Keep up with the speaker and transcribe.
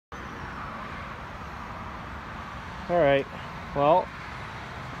Alright, well,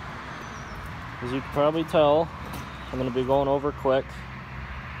 as you can probably tell, I'm going to be going over quick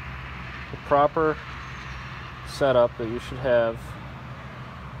the proper setup that you should have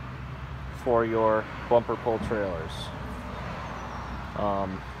for your bumper pull trailers.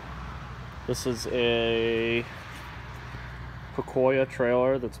 This is a Pecoya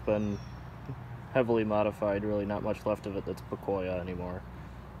trailer that's been heavily modified, really not much left of it that's Pecoya anymore.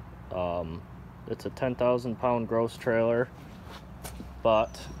 It's a 10,000 pound gross trailer,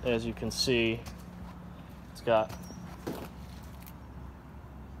 but as you can see, it's got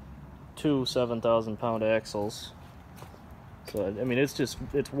two 7,000 pound axles. So I mean, it's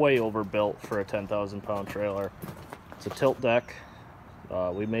way overbuilt for a 10,000 pound trailer. It's a tilt deck.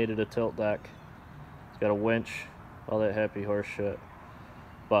 We made it a tilt deck. It's got a winch, all that happy horse shit.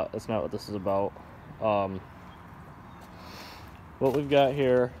 But that's not what this is about. What we've got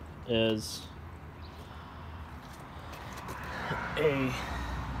here is an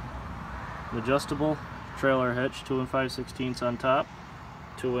adjustable trailer hitch, 2 5/16 on top,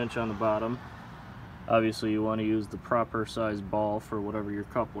 2-inch on the bottom. Obviously you want to use the proper size ball for whatever your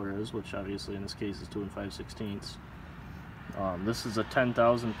coupler is, which obviously in this case is 2 5/16. This is a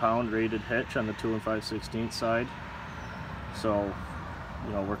 10,000 pound rated hitch on the 2 5/16 side, so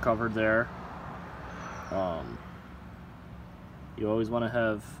you know we're covered there. You always want to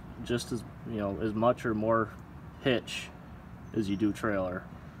have just as as much or more hitch as you do trailer.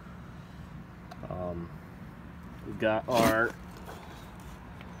 We've got our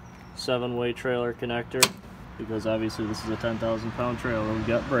 7-way trailer connector, because obviously this is a 10,000 pound trailer. We've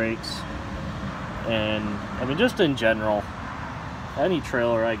got brakes, and I mean just in general, any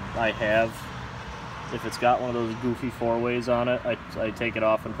trailer I have, if it's got one of those goofy 4-ways on it, I take it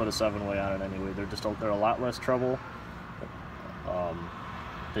off and put a 7-way on it anyway. They're a lot less trouble.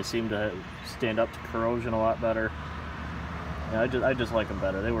 They seem to stand up to corrosion a lot better. Yeah, I just like them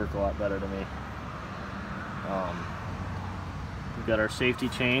better. They work a lot better to me. We've got our safety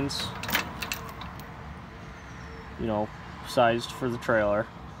chains, sized for the trailer,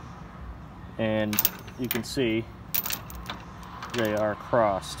 and you can see they are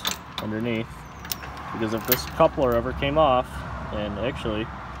crossed underneath, because if this coupler ever came off, and actually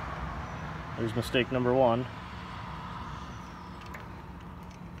there's mistake number one.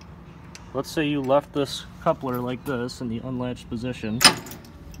 Let's say you left this coupler like this in the unlatched position.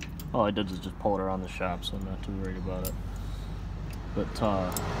 All I did was just pull it around the shop, so I'm not too worried about it. But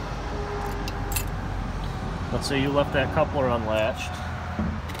let's say you left that coupler unlatched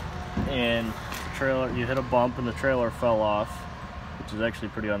and the trailer, you hit a bump and the trailer fell off, which is actually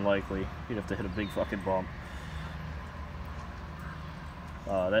pretty unlikely. You'd have to hit a big fucking bump.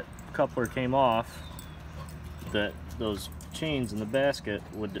 That coupler came off, those chains in the basket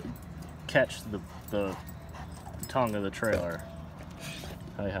would catch the tongue of the trailer.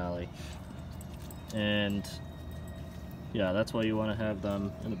 Hi, Holly. And yeah, that's why you want to have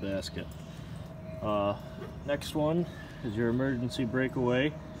them in a basket. Next one is your emergency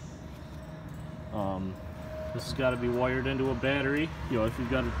breakaway. This has got to be wired into a battery. If you've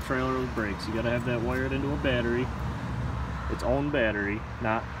got a trailer with brakes, you got to have that wired into a battery, its own battery,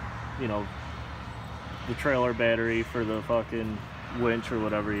 not the trailer battery for the fucking winch or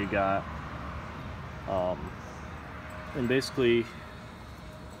whatever you got. And basically,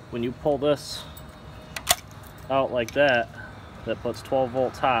 when you pull this out like that, that puts 12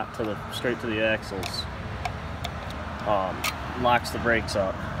 volts hot straight to the axles. Locks the brakes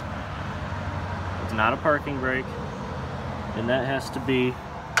up. It's not a parking brake, and that has to be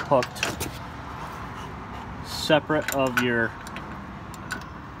hooked separate of your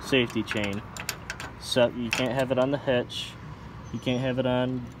safety chain. So you can't have it on the hitch. You can't have it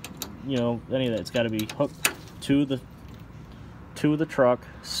on, any of that. It's got to be hooked to the truck,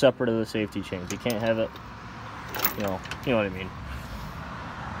 separate of the safety chains. You can't have it, you know what I mean.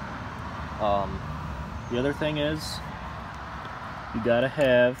 The other thing is, you gotta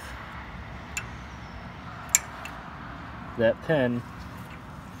have that pin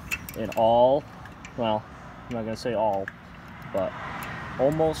in all, well, I'm not gonna say all, but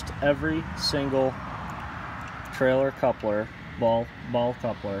almost every single trailer coupler, ball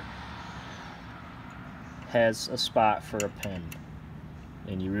coupler, has a spot for a pin,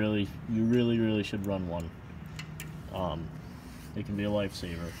 and you really should run one. It can be a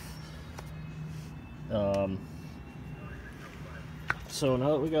lifesaver. So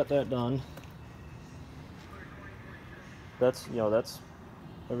now that we got that done, that's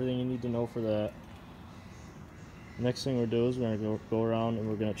everything you need to know for that. Next thing we'll do is we're gonna go around and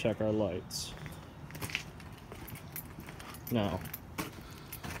we're gonna check our lights. Now,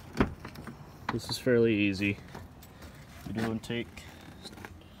 this is fairly easy. you do and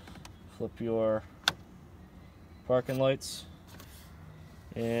flip your parking lights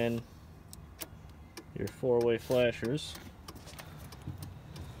and your four-way flashers.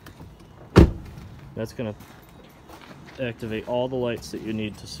 That's going to activate all the lights that you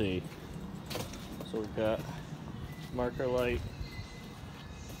need to see. So we've got marker light,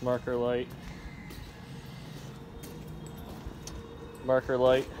 marker light, marker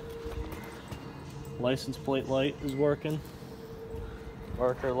light, license plate light is working,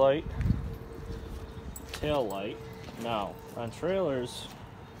 marker light, tail light. Now on trailers,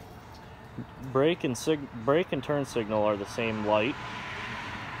 brake and turn signal are the same light,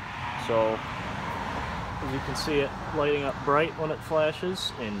 so as you can see it lighting up bright when it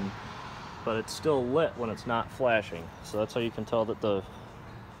flashes, but it's still lit when it's not flashing. So that's how you can tell that the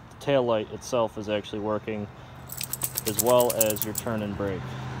tail light itself is actually working, as well as your turn and brake.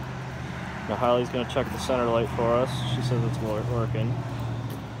 Now Holly's going to check the center light for us. She says it's working.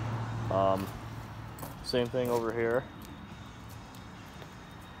 Same thing over here.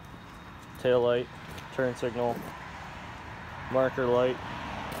 Tail light, turn signal, marker light,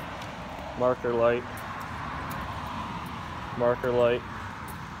 marker light, marker light,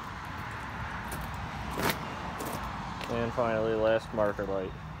 and finally last marker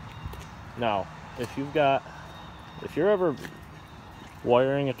light. Now if you're ever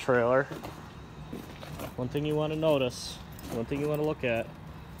wiring a trailer, one thing you want to notice, one thing you want to look at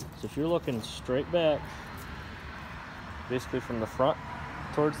is if you're looking straight back, basically from the front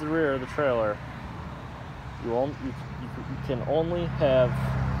towards the rear of the trailer, you can only have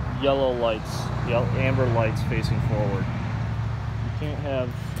yellow lights, amber lights facing forward. You can't have,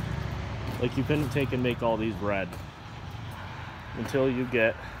 like, you couldn't take and make all these red until you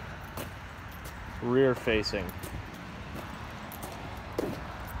get rear facing.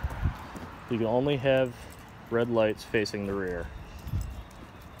 You can only have red lights facing the rear.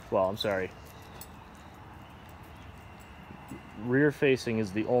 Well, I'm sorry. Rear facing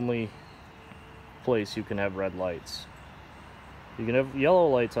is the only place you can have red lights. You can have yellow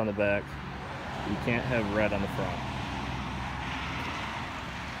lights on the back, you can't have red on the front.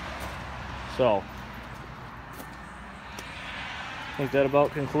 So, I think that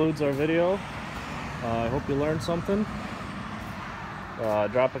about concludes our video. I hope you learned something.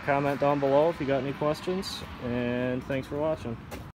 Drop a comment down below if you got any questions, and thanks for watching.